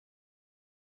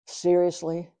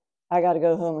seriously, I got to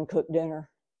go home and cook dinner.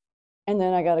 And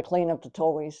then I got to clean up the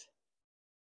toys.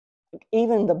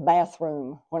 Even the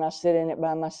bathroom, when I sit in it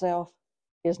by myself,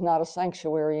 is not a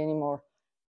sanctuary anymore.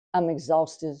 I'm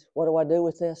exhausted. What do I do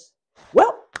with this?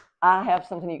 Well, I have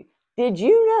something. Did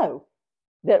you know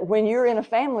that when you're in a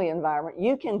family environment,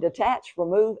 you can detach,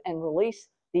 remove, and release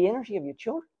the energy of your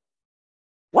children?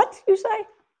 What you say?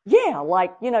 Yeah,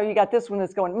 like, you got this one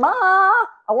that's going, Ma,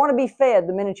 I want to be fed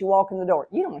the minute you walk in the door.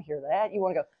 You don't want to hear that. You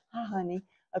want to go, hi, honey.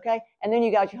 Okay. And then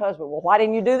you got your husband. Well, why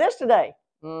didn't you do this today?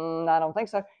 I don't think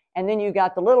so. And then you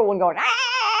got the little one going,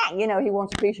 ah, he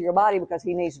wants a piece of your body because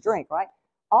he needs a drink, right?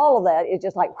 All of that is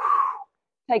just like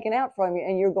taken out from you.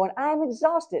 And you're going, I'm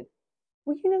exhausted.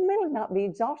 Well, you may not be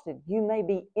exhausted. You may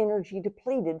be energy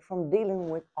depleted from dealing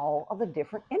with all of the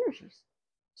different energies.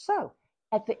 So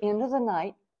at the end of the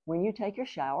night, when you take your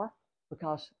shower,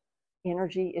 because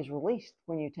energy is released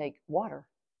when you take water,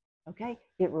 okay?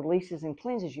 It releases and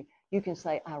cleanses you. You can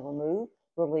say, I remove,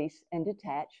 release, and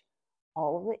detach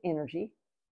all of the energy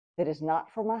that is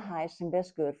not for my highest and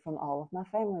best good from all of my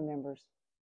family members.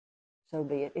 So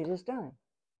be it, it is done.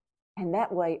 And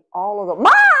that way, all of the, Ma!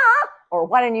 Or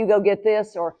why didn't you go get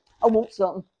this? Or I want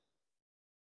something,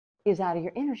 is out of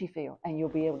your energy field. And you'll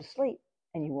be able to sleep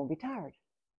and you won't be tired.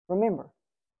 Remember,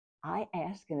 I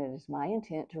ask, and it is my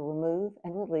intent to remove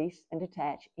and release and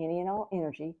detach any and all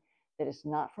energy that is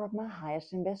not for my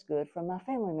highest and best good from my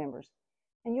family members.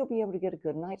 And you'll be able to get a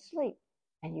good night's sleep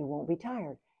and you won't be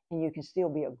tired. And you can still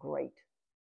be a great,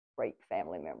 great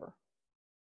family member.